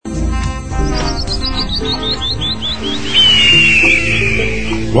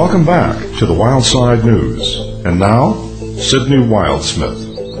Welcome back to the Wildside News. And now, Sidney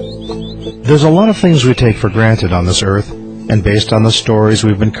Wildsmith. There's a lot of things we take for granted on this earth, and based on the stories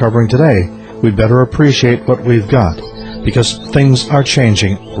we've been covering today, we better appreciate what we've got, because things are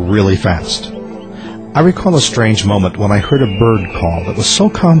changing really fast. I recall a strange moment when I heard a bird call that was so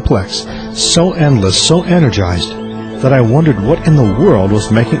complex, so endless, so energized, that I wondered what in the world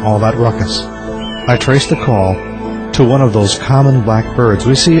was making all that ruckus. I traced the call to one of those common black birds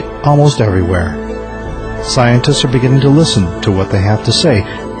we see almost everywhere. Scientists are beginning to listen to what they have to say,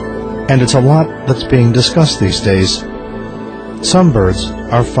 and it's a lot that's being discussed these days. Some birds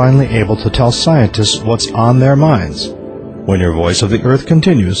are finally able to tell scientists what's on their minds. When Your Voice of the Earth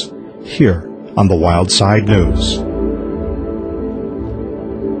continues, here on the Wildside News.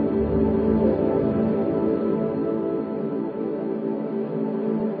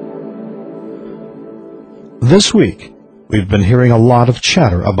 This week, we've been hearing a lot of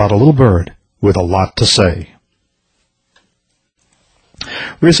chatter about a little bird with a lot to say.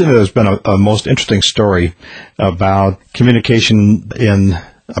 Recently, there's been a most interesting story about communication in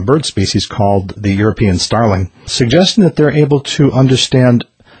a bird species called the European starling, suggesting that they're able to understand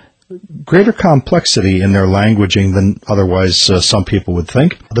greater complexity in their languaging than otherwise some people would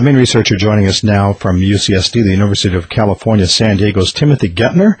think. The main researcher joining us now from UCSD, the University of California, San Diego's Timothy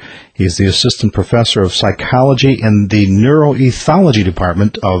Gettner. He's the assistant professor of psychology in the neuroethology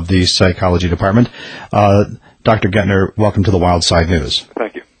department of the psychology department. Dr. Gettner, welcome to the Wildside News.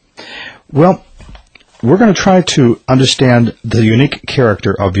 Thank you. Well, we're going to try to understand the unique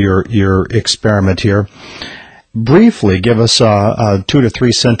character of your experiment here. Briefly, give us a 2 to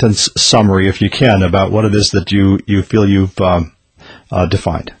 3 sentence summary, if you can, about what it is that you feel you've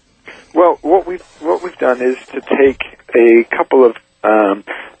defined. Well, what we've done is to take a couple of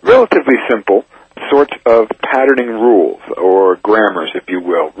relatively simple sorts of patterning rules, or grammars, if you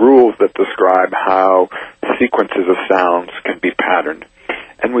will, rules that describe how sequences of sounds can be patterned.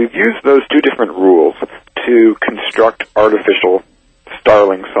 And we've used those 2 different rules to construct artificial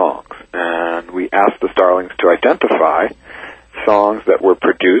starling songs. And we asked the starlings to identify songs that were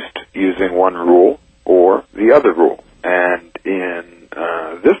produced using one rule or the other rule. And in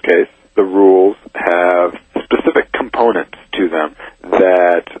this case, the rules have specific components to them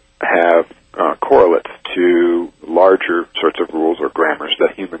that have correlates to larger sorts of rules or grammars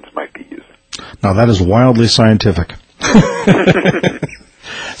that humans might be using. Now, that is wildly scientific.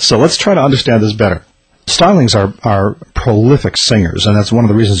 So let's try to understand this better. Starlings are prolific singers, and that's one of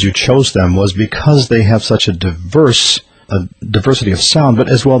the reasons you chose them, was because they have such a diversity of sound, but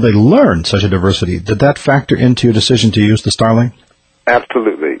as well they learn such a diversity. Did that factor into your decision to use the starling?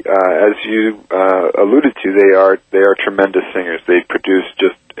 Absolutely. As you alluded to, they are tremendous singers. They produce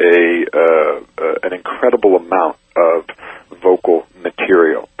just an incredible amount of vocal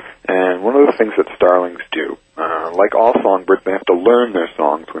material. And one of the things that starlings do, like all songbirds, they have to learn their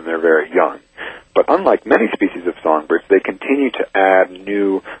songs when they're very young. But unlike many species of songbirds, they continue to add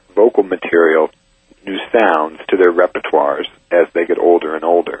new vocal material, new sounds to their repertoires as they get older and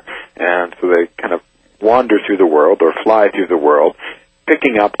older. And so they kind of wander through the world or fly through the world,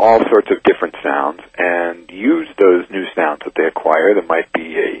 picking up all sorts of different sounds and use those new sounds that they acquire. There might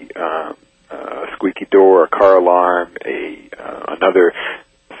be a squeaky door, a car alarm, another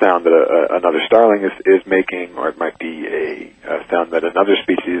sound that another starling is making, or it might be a sound that another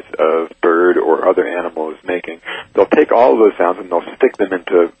species of bird or other animal is making. They'll take all of those sounds and they'll stick them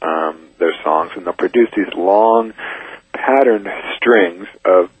into their songs, and they'll produce these long patterned strings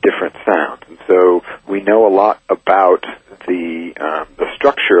of different sounds. And so we know a lot about the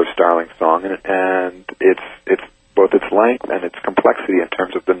structure of starling song, and it's both its length and its complexity in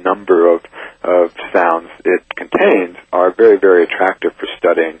terms of the number of sounds it contains are very, very attractive for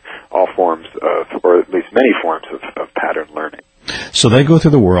studying all forms of, or at least many forms of pattern learning. So they go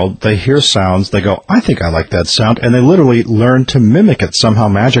through the world, they hear sounds, they go, I think I like that sound, and they literally learn to mimic it somehow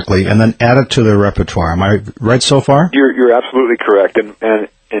magically and then add it to their repertoire. Am I right so far? You're absolutely correct. And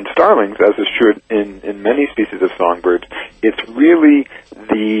in starlings, as is true in many species of songbirds, it's really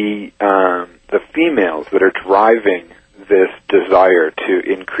the females that are driving this desire to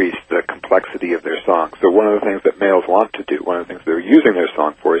increase the complexity of their song. So one of the things that males want to do, one of the things they're using their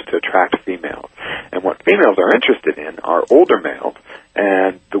song for, is to attract females. And what females are interested in are older males,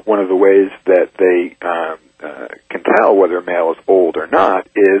 and one of the ways that they can tell whether a male is old or not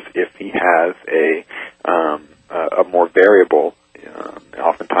is if he has a more variable,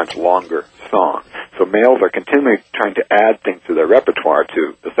 oftentimes longer song. So males are continually trying to add things to their repertoire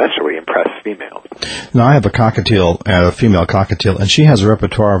to essentially impress females. Now, I have a cockatiel, a female cockatiel, and she has a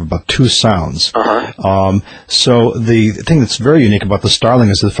repertoire of about 2 sounds. Uh-huh. So the thing that's very unique about the Starling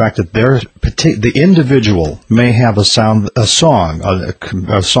is the fact that the individual may have a song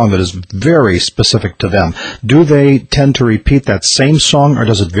that is very specific to them. Do they tend to repeat that same song, or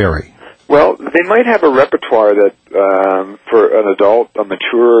does it vary? Well, they might have a repertoire that, for an adult, a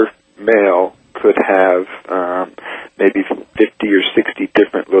mature male could have maybe 50 or 60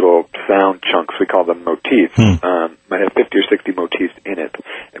 different little sound chunks. We call them motifs. Might have 50 or 60 motifs in it.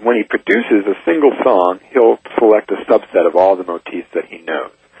 And when he produces a single song, he'll select a subset of all the motifs that he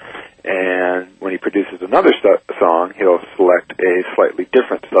knows. And when he produces another song, he'll select a slightly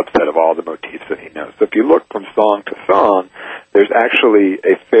different subset of all the motifs that he knows. So if you look from song to song, there's actually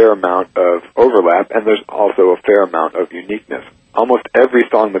a fair amount of overlap, and there's also a fair amount of uniqueness. Almost every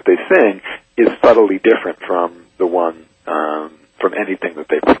song that they sing is subtly different from the one from anything that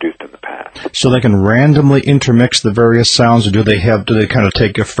they've produced in the past. So they can randomly intermix the various sounds, or do they kind of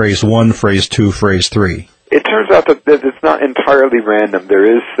take a phrase 1, phrase 2, phrase 3? It turns out that it's not entirely random. There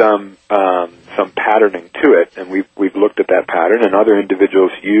is some patterning to it, and we've looked at that pattern, and other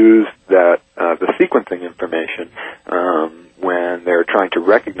individuals use the sequencing information when they're trying to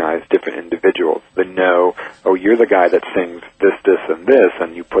recognize different individuals. They know, oh, you're the guy that sings this, this, and this,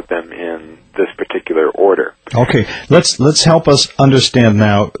 and you put them in this particular order. Okay, let's help us understand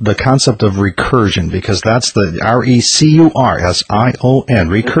now the concept of recursion, because that's the recursion,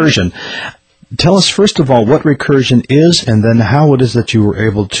 recursion. Tell us, first of all, what recursion is, and then how it is that you were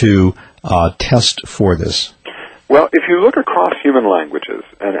able to test for this. Well, if you look across human languages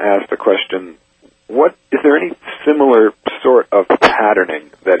and ask the question, is there any similar sort of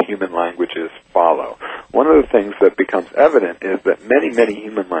patterning that human languages follow? One of the things that becomes evident is that many, many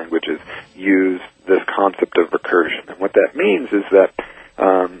human languages use this concept of recursion. And what that means is that,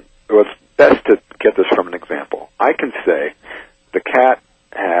 well, it's best to get this from an example. I can say, the cat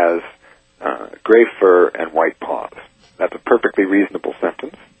has gray fur and white paws. That's a perfectly reasonable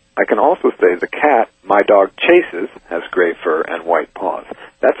sentence. I can also say the cat my dog chases has gray fur and white paws.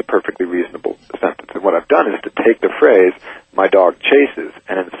 That's a perfectly reasonable sentence. And what I've done is to take the phrase my dog chases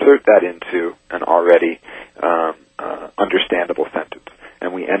and insert that into an already understandable sentence.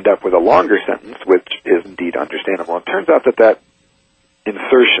 And we end up with a longer sentence, which is indeed understandable. It turns out that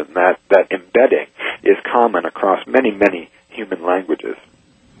insertion, that embedding, is common across many, many human languages.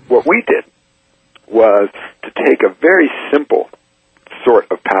 What we did was to take a very simple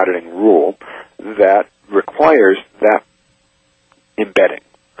sort of patterning rule that requires that embedding.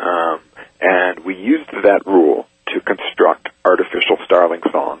 And we used that rule to construct artificial starling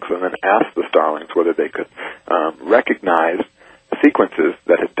songs and then asked the starlings whether they could recognize sequences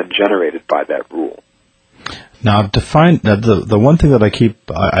that had been generated by that rule. Now, define the one thing that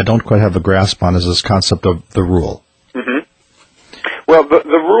I don't quite have a grasp on is this concept of the rule. Mm-hmm. Well, the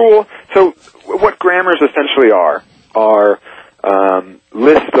rule, so what grammars essentially are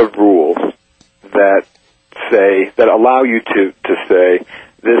lists of rules that allow you to say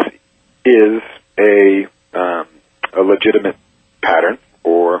this is a legitimate pattern,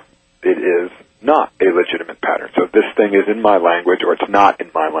 or it is not a legitimate pattern. So this thing is in my language, or it's not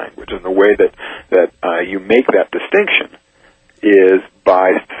in my language. And the way that you make that distinction is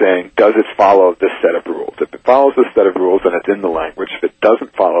by saying, does it follow this set of rules? If it follows this set of rules, then it's in the language. If it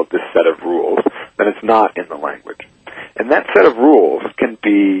doesn't follow this set of rules, then it's not in the language. And that set of rules can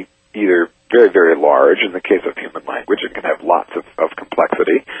be either very, very large. In the case of human language, it can have lots of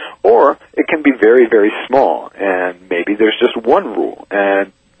complexity, or it can be very, very small, and maybe there's just one rule.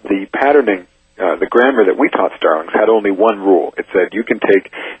 And the patterning, the grammar that we taught starlings had only one rule. It said you can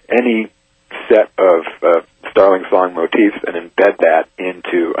take any set of starling song motifs and embed that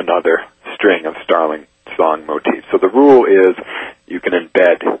into another string of starling song motifs. So the rule is you can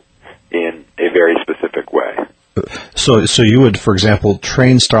embed in a very specific way. So you would, for example,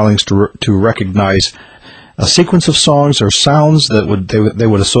 train starlings to recognize a sequence of songs or sounds that they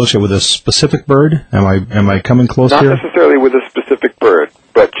would associate with a specific bird. Am I coming close here? Not necessarily with a specific bird,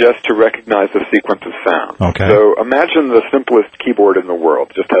 but just to recognize a sequence of sounds. Okay. So imagine the simplest keyboard in the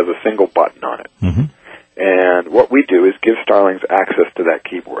world just has a single button on it. Mm-hmm. And what we do is give starlings access to that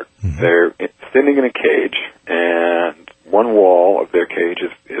keyboard. Mm-hmm. They're sitting in a cage, and one wall of their cage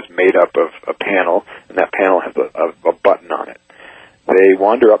is made up of a panel, and that panel has a button on it. They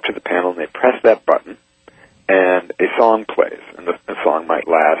wander up to the panel, and they press that button, and a song plays. And the song might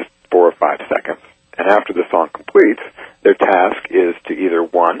last 4 or 5 seconds. And after the song completes, their task is to either,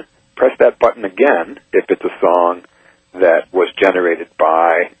 1, press that button again if it's a song that was generated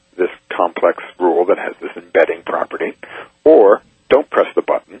by this complex rule that has this embedding property, or don't press the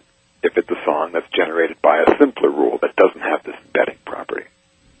button if it's a song that's generated by a simpler rule that doesn't have this embedding property.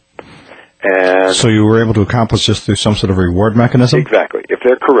 And so you were able to accomplish this through some sort of reward mechanism? Exactly. If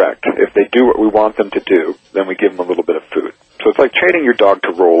they're correct, if they do what we want them to do, then we give them a little bit of food. So it's like training your dog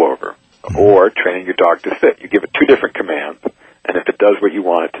to roll over or training your dog to sit. You give it two different commands, and if it does what you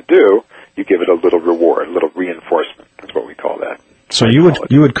want it to do, you give it a little reward, a little reinforcement. That's what we call that. So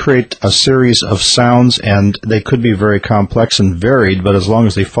you would create a series of sounds, and they could be very complex and varied, but as long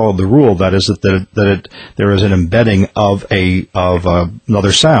as they followed the rule, that is that there is an embedding of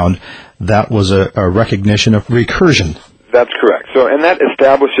another sound, that was a recognition of recursion. That's correct. So, and that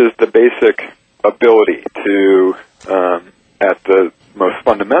establishes the basic ability to, at the most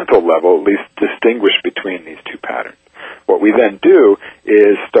fundamental level, at least distinguish between these two patterns. What we then do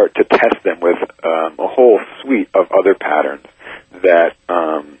is start to test them with a whole suite of other patterns that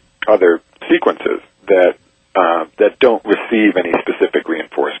other sequences that don't receive any specific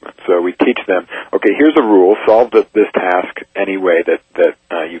reinforcement. So we teach them, okay, here's a rule, solve this task any way that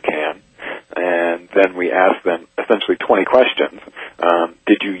you can, and then we ask them essentially 20 questions.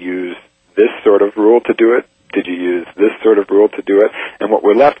 Did you use this sort of rule to do it? Did you use this sort of rule to do it? And what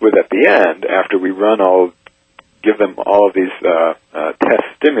we're left with at the end, after we give them all of these test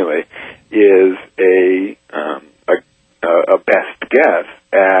stimuli, is a best guess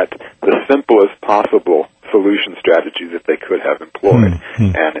at the simplest possible solution strategy that they could have employed.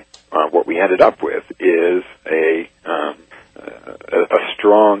 Mm-hmm. And what we ended up with is a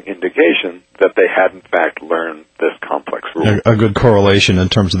strong indication that they had in fact learned this complex rule. A good correlation in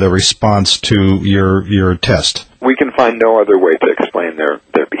terms of their response to your test. We can find no other way to explain their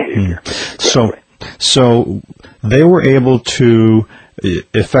behavior. Exactly. So they were able to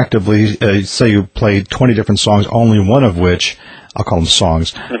effectively, say you played 20 different songs, only one of which, I'll call them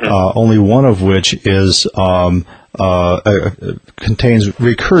songs, only one of which is contains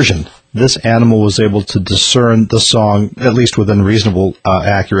recursion. This animal was able to discern the song, at least within reasonable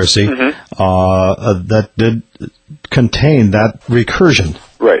accuracy, that did contain that recursion.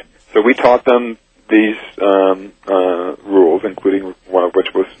 Right. So we taught them these rules, including one of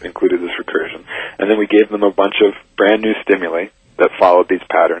which was included this recursion, and then we gave them a bunch of brand new stimuli that followed these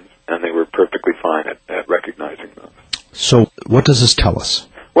patterns, and they were perfectly fine at recognizing those. So what does this tell us?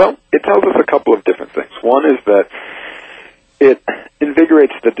 Well, it tells us a couple of different things. One is that it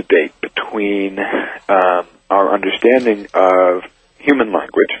invigorates the debate between our understanding of human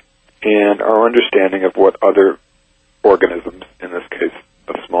language and our understanding of what other organisms, in this case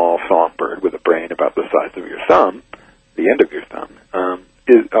a small songbird with a brain about the size of your thumb, the end of your thumb,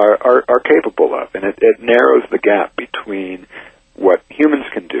 are capable of. And it narrows the gap between what humans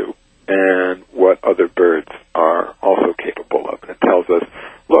can do and what other birds are also capable of. And it tells us,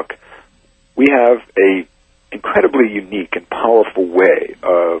 look, we have a incredibly unique and powerful way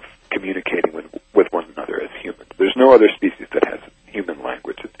of communicating with one another as humans. There's no other species that has human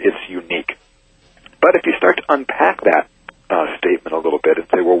language. It's unique. But if you start to unpack that statement a little bit and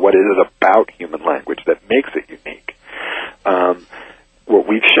say, well, what is it about human language that makes it unique? What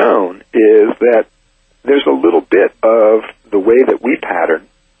we've shown is that there's a little bit of the way that we pattern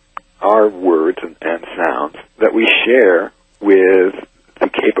our words and sounds that we share with the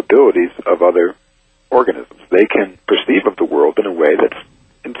capabilities of other organisms. They can perceive of the world in a way that's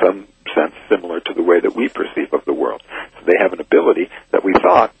in some sense similar to the way that we perceive of the world. So they have an ability that we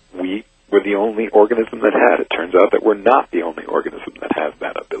thought we were the only organism that had. It turns out that we're not the only organism that has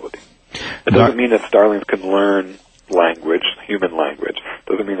that ability. It doesn't mean that starlings can learn language, human language. It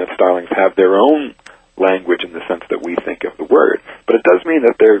doesn't mean that starlings have their own language in the sense that we think of the word. But it does mean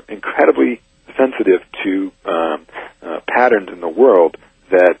that they're incredibly sensitive to patterns in the world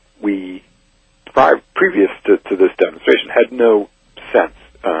that we, previous to this demonstration, had no sense,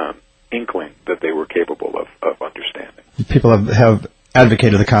 inkling that they were capable of understanding. People have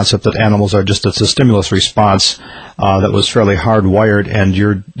advocated the concept that animals are just, it's a stimulus response that was fairly hardwired, and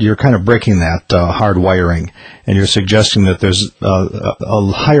you're kind of breaking that hardwiring, and you're suggesting that there's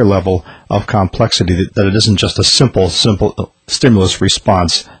a higher level of complexity, that it isn't just a simple stimulus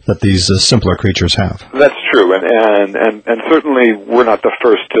response that these simpler creatures have. That's true, and certainly we're not the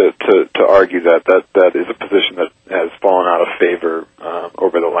first to argue that. That is a position that has fallen out of favor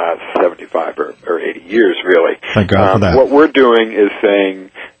over the last 75 or 80 years, really. Thank God for that. What we're doing is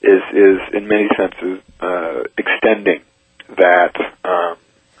saying is in many senses extending that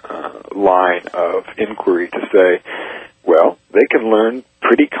line of inquiry to say, well, they can learn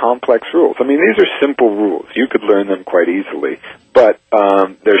pretty complex rules. I mean, these are simple rules. You could learn them quite easily, but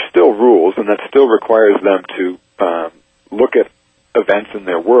they're still rules, and that still requires them to look at events in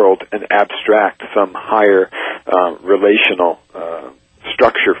their world and abstract some higher relational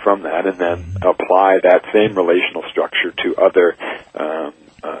structure from that, and then apply that same relational structure to other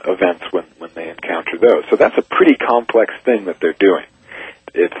events when they encounter those. So that's a pretty complex thing that they're doing.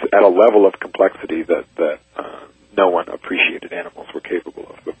 It's at a level of complexity that no one appreciated animals were capable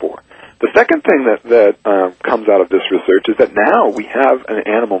of before. The second thing that comes out of this research is that now we have an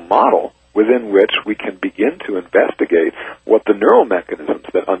animal model within which we can begin to investigate what the neural mechanisms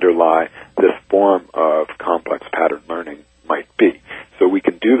that underlie this form of complex pattern learning might be. So we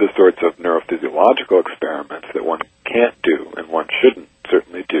can do the sorts of neurophysiological experiments that one can't do and one shouldn't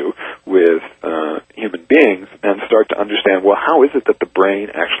certainly do with human beings and start to understand, well, how is it that the brain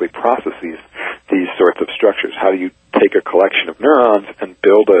actually processes these sorts of structures? How do you take a collection of neurons and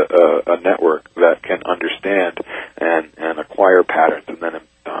build a network that can understand and acquire patterns and then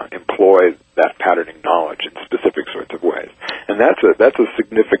employ that patterning knowledge in specific sorts of ways? And that's a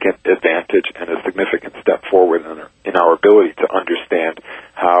significant advantage and a significant step forward in our ability to understand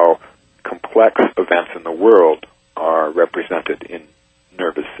how complex events in the world are represented in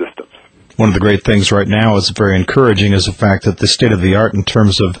nervous systems. One of the great things right now is very encouraging is the fact that the state of the art in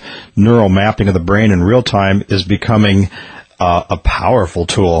terms of neural mapping of the brain in real time is becoming a powerful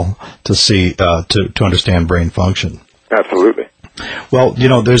tool to see to understand brain function. Absolutely. Well,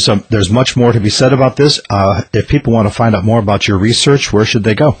 there's much more to be said about this. If people want to find out more about your research, where should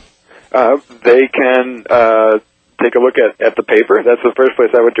they go? They can take a look at the paper. That's the first place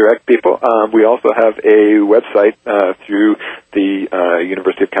I would direct people. We also have a website through the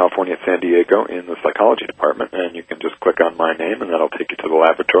University of California at San Diego in the psychology department, and you can just click on my name, and that'll take you to the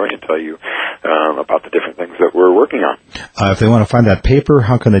laboratory and tell you about the different things that we're working on. If they want to find that paper,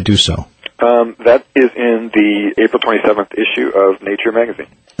 how can they do so? That is in the April 27th issue of Nature magazine.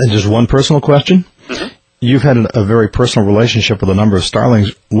 And just one personal question. Mm-hmm. You've had a very personal relationship with a number of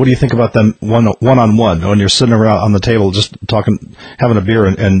starlings. What do you think about them one-on-one when you're sitting around on the table just talking, having a beer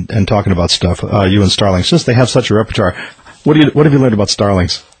and talking about stuff, you and starlings, since they have such a repertoire? What have you learned about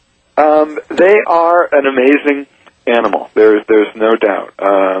starlings? They are an amazing animal. There's no doubt.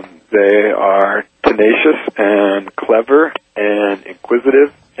 They are tenacious and clever and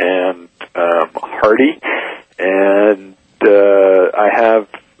inquisitive and hardy, and I have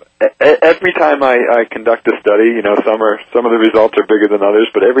every time I conduct a study, some of the results are bigger than others,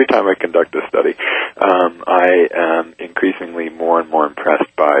 but every time I conduct a study, I am increasingly more and more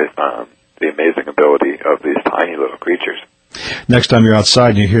impressed by the amazing ability of these tiny little creatures. Next time you're outside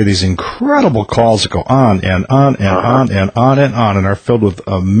and you hear these incredible calls that go on and on and on and on and on and are filled with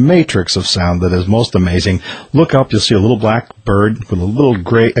a matrix of sound that is most amazing, look up, you'll see a little black bird with a little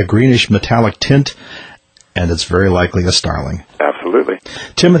a greenish metallic tint, and it's very likely a starling. Absolutely.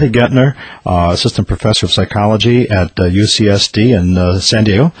 Timothy Gettner, Assistant Professor of Psychology at UCSD in San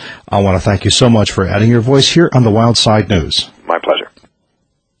Diego, I want to thank you so much for adding your voice here on the Wild Side News. My pleasure.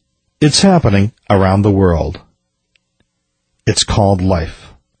 It's happening around the world. It's called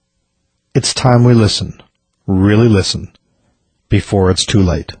life. It's time we listen, really listen, before it's too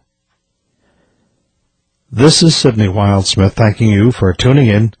late. This is Sidney Wildsmith thanking you for tuning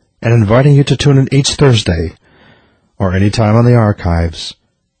in and inviting you to tune in each Thursday or any time on the archives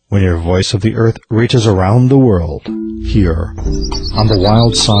when your voice of the earth reaches around the world here on the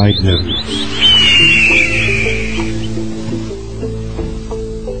Wild Side News.